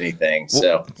did anything.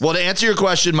 So, well, to answer your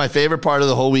question, my favorite part of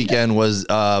the whole weekend was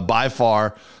by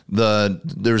far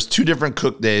there's 2 different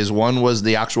cook days. One was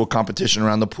the actual competition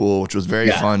around the pool, which was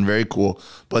very fun, very cool.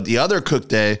 But the other cook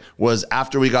day was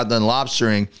after we got done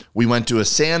lobstering, we went to a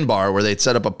sandbar where they'd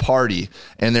set up a party,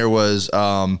 and there was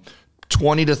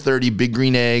 20 to 30 big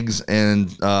green eggs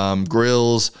and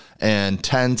grills and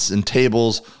tents and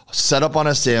tables set up on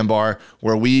a sandbar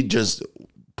where we just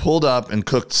pulled up and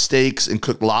cooked steaks and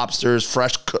cooked lobsters,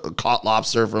 fresh caught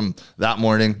lobster from that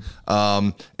morning,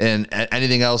 and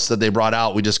anything else that they brought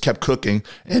out. We just kept cooking,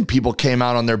 and people came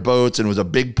out on their boats, and it was a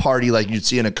big party like you'd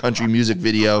see in a country music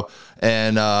video.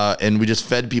 And we just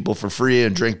fed people for free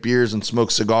and drank beers and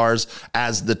smoked cigars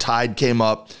as the tide came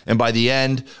up. And by the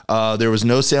end, there was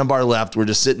no sandbar left. We're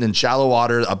just sitting in shallow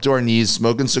water up to our knees,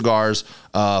 smoking cigars,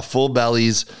 full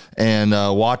bellies, and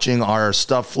watching our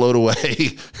stuff float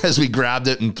away as we grabbed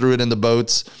it and threw it in the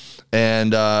boats.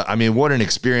 And I mean, what an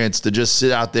experience to just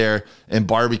sit out there and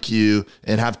barbecue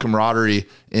and have camaraderie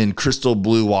in crystal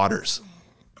blue waters.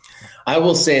 I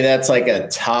will say that's like a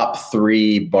top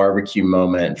 3 barbecue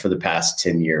moment for the past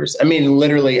 10 years. I mean,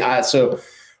 literally, so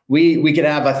we could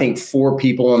have, I think, 4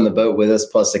 people on the boat with us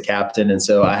plus the captain. And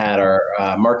so I had our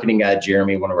marketing guy,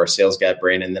 Jeremy, one of our sales guy,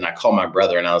 Brandon. Then I called my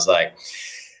brother and I was like,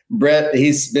 Brett,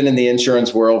 he's been in the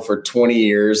insurance world for 20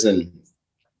 years. And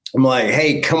I'm like,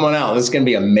 hey, come on out. This is going to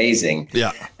be amazing.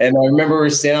 Yeah. And I remember we were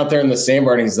standing out there in the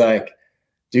sandbar and he's like,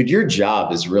 dude, your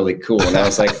job is really cool. And I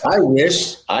was like, I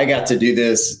wish I got to do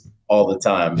this all the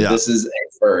time. Yeah. This is a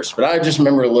first. But I just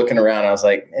remember looking around. I was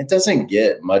like, it doesn't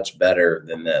get much better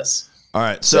than this. All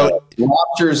right. So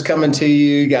lobsters coming to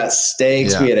you, got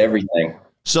steaks, we had everything.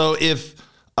 So if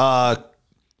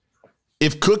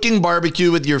cooking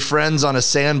barbecue with your friends on a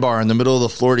sandbar in the middle of the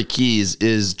Florida Keys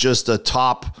is just a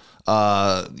top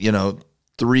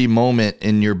 3 moment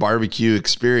in your barbecue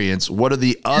experience, what are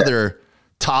the other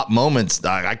top moments?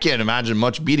 I can't imagine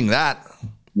much beating that.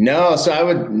 No,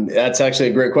 that's actually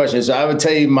a great question. So I would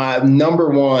tell you my number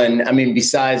one, I mean,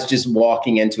 besides just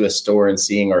walking into a store and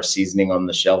seeing our seasoning on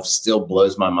the shelf still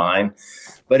blows my mind.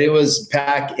 But it was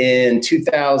back in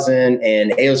 2000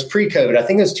 and it was pre-COVID. I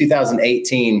think it was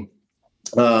 2018.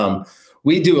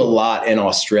 We do a lot in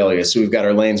Australia. So we've got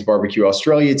our Lane's Barbecue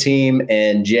Australia team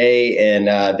and Jay,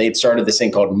 and they'd started this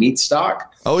thing called Meat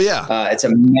Stock. Oh, yeah. It's a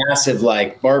massive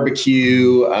like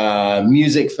barbecue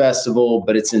music festival,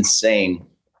 but it's insane.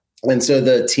 And so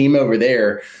the team over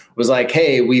there was like,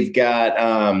 hey, we've got,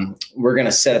 we're going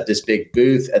to set up this big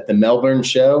booth at the Melbourne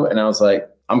show. And I was like,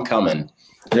 I'm coming.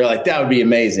 They're like, that would be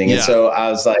amazing. Yeah. And so I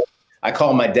was like, I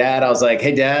called my dad. I was like,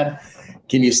 hey, Dad,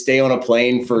 can you stay on a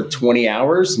plane for 20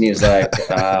 hours? And he was like,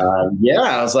 yeah.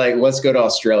 I was like, let's go to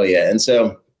Australia. And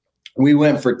so we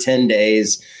went for 10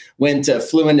 days,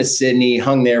 flew into Sydney,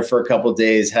 hung there for a couple of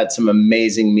days, had some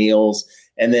amazing meals,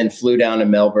 and then flew down to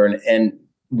Melbourne. And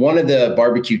one of the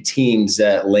barbecue teams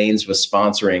that Lane's was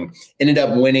sponsoring ended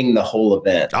up winning the whole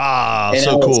event. Ah, and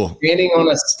so I was cool. Standing on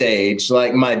a stage,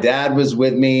 like my dad was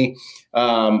with me.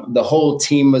 The whole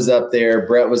team was up there.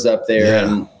 Brett was up there.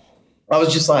 Yeah. And I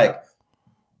was just like,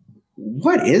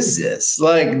 what is this?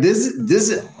 Like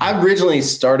this, I originally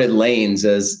started Lane's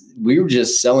as we were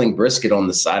just selling brisket on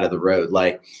the side of the road.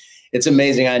 Like, it's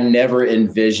amazing. I never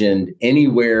envisioned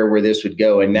anywhere where this would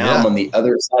go. And now I'm on the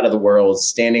other side of the world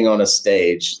standing on a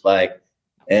stage,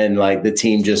 and the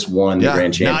team just won the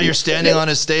grand championship. Now you're standing on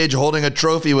a stage holding a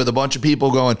trophy with a bunch of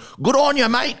people going, good on you,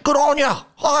 mate. Good on you.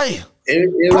 Hi.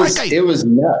 It was nuts. It was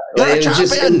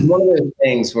one of those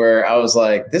things where I was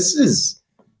like, this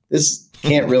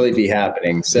can't really be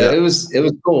happening. So it was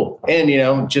cool.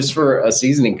 And, just for a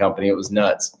seasoning company, it was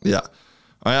nuts. Yeah.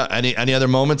 Any other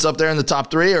moments up there in the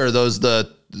top 3, or are those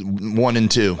the 1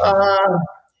 and 2?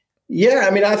 Yeah,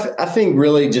 I mean, I think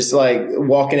really just like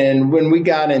walking in when we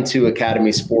got into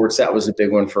Academy Sports, that was a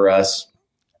big one for us.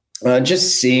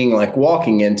 Just seeing, like,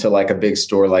 walking into like a big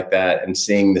store like that and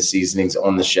seeing the seasonings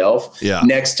on the shelf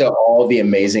next to all the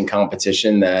amazing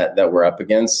competition that we're up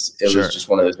against. It was just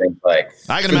one of those things. Like,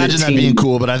 I can imagine that being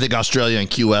cool, but I think Australia and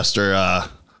Key West are a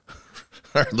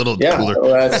little cooler.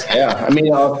 Well, I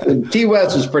mean, Key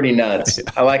West was pretty nuts.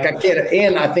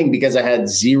 I think because I had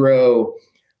zero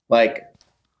like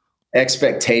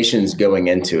expectations going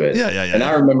into it. And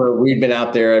I remember we'd been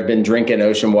out there, I'd been drinking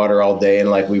ocean water all day, and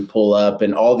like we pull up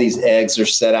and all these eggs are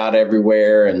set out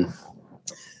everywhere. And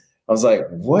I was like,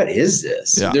 what is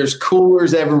this? There's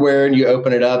coolers everywhere, and you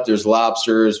open it up, there's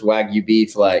lobsters, Wagyu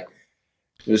beef. Like,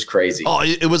 it was crazy. Oh,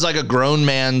 it was like a grown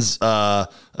man's, there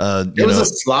was a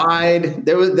slide.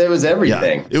 There was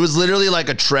everything. It was literally like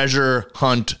a treasure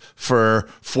hunt for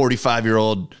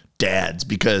 45-year-old dads,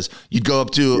 because you'd go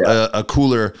up to a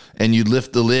cooler and you'd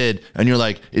lift the lid and you're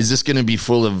like, is this going to be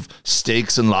full of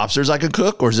steaks and lobsters I could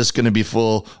cook, or is this going to be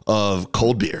full of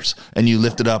cold beers? And you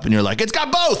lift it up and you're like, it's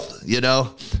got both, you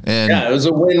know? And it was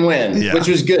a win-win, which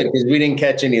was good because we didn't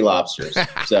catch any lobsters.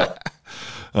 So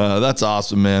that's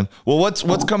awesome, man. Well, what's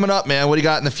coming up, man? What do you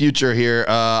got in the future here?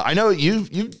 I know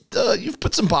you've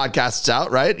put some podcasts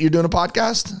out, right? You're doing a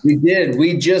podcast? We did.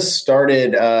 We just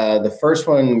started. The first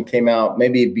one came out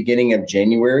maybe beginning of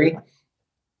January.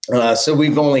 So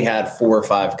we've only had 4 or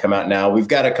 5 come out now. We've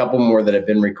got a couple more that have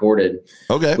been recorded.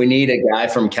 Okay. We need a guy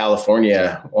from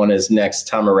California on his next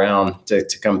time around to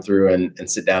come through and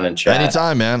sit down and chat.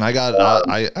 Anytime, man. I got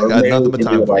nothing but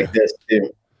time for like this too.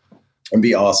 It'd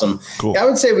be awesome. Cool. I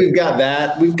would say we've got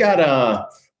that. We've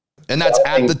got and that's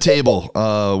At the Table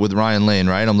with Ryan Lane,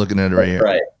 right? I'm looking at it right here.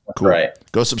 Right. Cool. Right.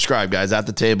 Go subscribe, guys. At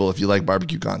the Table if you like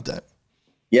barbecue content.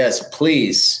 Yes,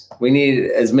 please. We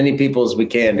need as many people as we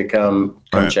can to come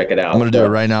check it out. I'm going to do it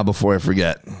right now before I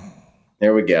forget.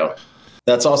 There we go.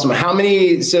 That's awesome.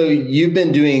 So you've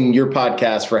been doing your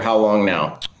podcast for how long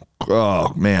now?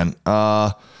 Oh, man.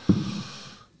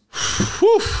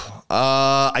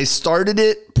 I started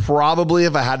it probably,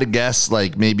 if I had to guess,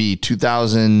 like maybe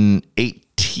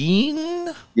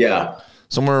 2018. Yeah.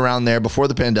 Somewhere around there, before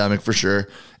the pandemic for sure.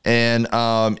 And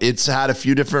it's had a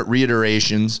few different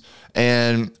reiterations.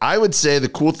 And I would say the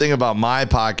cool thing about my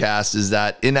podcast is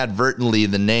that inadvertently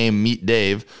the name Meet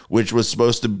Dave, which was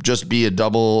supposed to just be a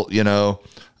double, play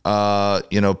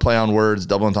on words,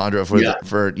 double entendre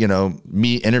for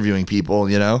me interviewing people,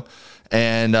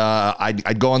 And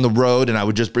I'd go on the road and I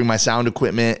would just bring my sound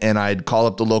equipment and I'd call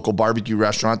up the local barbecue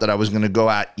restaurant that I was going to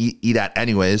go eat at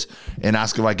anyways and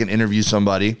ask if I can interview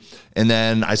somebody. And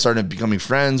then I started becoming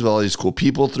friends with all these cool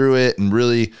people through it and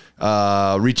really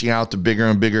reaching out to bigger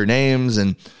and bigger names.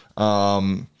 And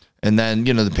then,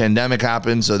 the pandemic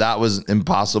happened, so that was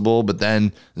impossible. But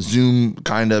then Zoom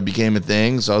kind of became a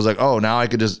thing. So I was like, oh, now I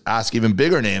could just ask even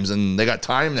bigger names and they got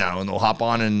time now and they'll hop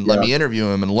on and let me interview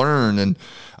them and learn.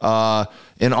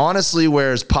 And honestly,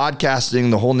 whereas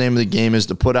podcasting, the whole name of the game is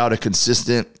to put out a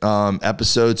consistent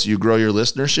episode so you grow your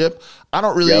listenership. I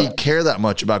don't really care that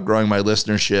much about growing my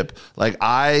listenership. Like,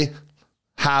 I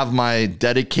have my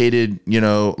dedicated,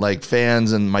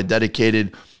 fans and my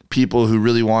dedicated people who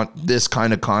really want this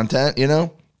kind of content,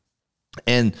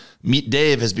 and Meet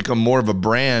Dave has become more of a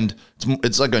brand.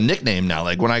 It's like a nickname now.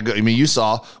 Like when I go, you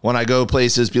saw when I go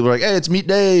places, people are like, hey, it's Meet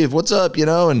Dave. What's up?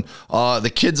 And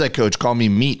the kids I coach call me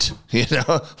Meat,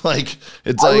 like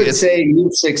it's I would say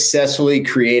you've successfully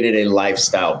created a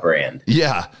lifestyle brand.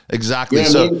 Yeah, exactly.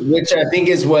 Which I think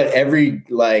is what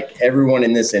everyone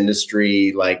in this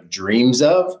industry dreams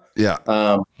of. Yeah.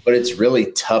 But it's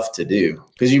really tough to do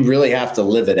because you really have to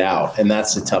live it out. And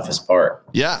that's the toughest part.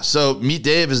 Yeah. So Meet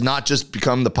Dave has not just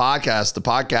become the podcast. The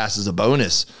podcast is a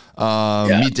bonus.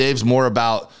 Meet Dave's more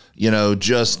about,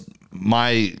 just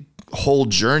my whole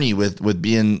journey with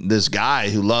being this guy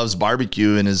who loves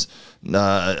barbecue and is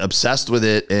obsessed with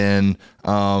it and,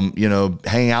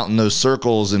 hanging out in those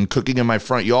circles and cooking in my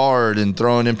front yard and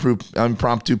throwing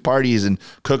impromptu parties and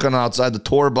cooking outside the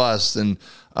tour bus. And,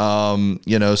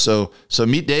 so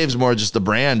Meet Dave's more just the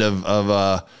brand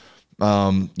of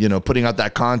putting out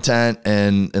that content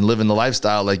and living the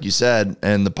lifestyle, like you said,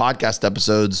 and the podcast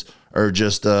episodes are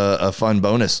just a fun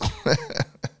bonus,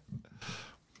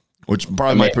 which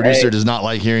probably my producer does not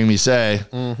like hearing me say.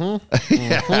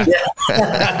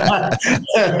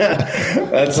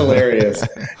 That's hilarious.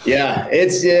 Yeah.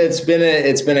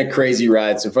 It's been a crazy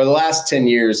ride. So for the last 10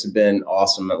 years have been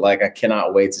awesome. Like, I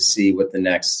cannot wait to see what the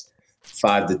next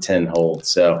 5 to 10 hold.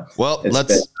 So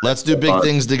let's do big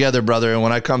things together, brother. And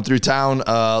when I come through town,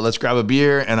 let's grab a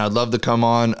beer, and I'd love to come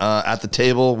on At the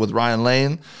Table with Ryan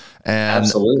Lane. And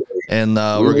absolutely. And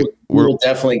we'll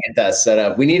definitely get that set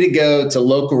up. We need to go to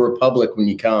Local Republic when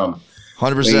you come.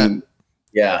 100%.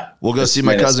 Yeah. We'll go see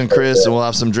my cousin Chris, and we'll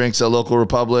have some drinks at Local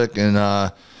Republic, and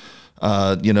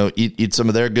you know, eat some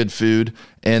of their good food.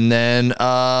 And then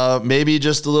maybe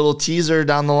just a little teaser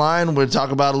down the line. We'll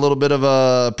talk about a little bit of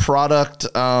a product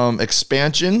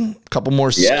expansion, a couple more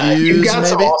SKUs. You got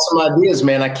some maybe. awesome ideas,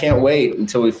 man. I can't wait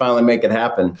until we finally make it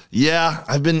happen. Yeah,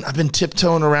 I've been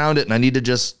tiptoeing around it, and I need to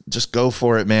just go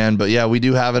for it, man. But yeah, we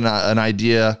do have an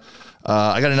idea.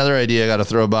 I got another idea I got to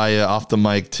throw by you off the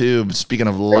mic too. Speaking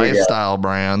of lifestyle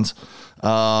brands.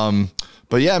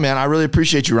 But yeah, man, I really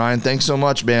appreciate you, Ryan. Thanks so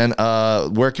much, man.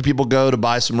 Where can people go to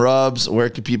buy some rubs? Where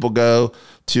can people go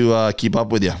to keep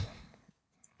up with you?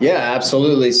 Yeah,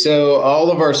 absolutely. So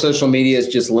all of our social media is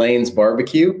just Lane's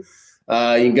Barbecue. You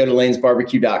can go to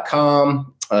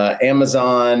lanesbarbecue.com,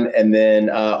 Amazon, and then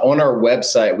on our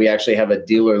website, we actually have a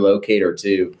dealer locator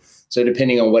too. So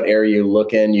depending on what area you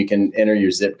look in, you can enter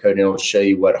your zip code and it'll show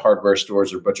you what hardware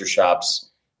stores or butcher shops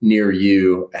near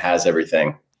you has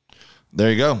everything. There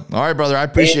you go. All right, brother. I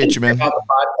appreciate you, man. Check out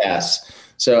the podcast.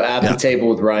 So at the table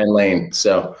with Ryan Lane.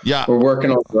 So we're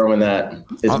working on growing that.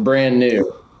 It's brand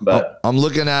new, but I'm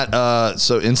looking at,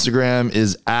 so Instagram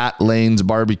is at Lane's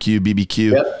Barbecue,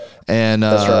 BBQ. Yep. And,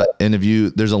 that's right. And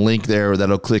if there's a link there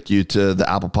that'll click you to the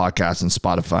Apple Podcasts and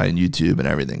Spotify and YouTube and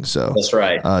everything. So that's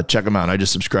right. Check them out. I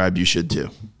just subscribed. You should too.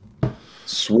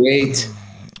 Sweet.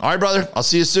 All right, brother. I'll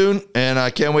see you soon. And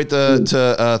I can't wait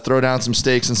to throw down some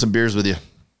steaks and some beers with you.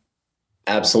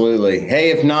 Absolutely.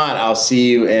 Hey, if not, I'll see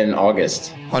you in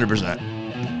August. 100%.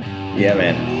 Yeah,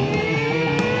 man.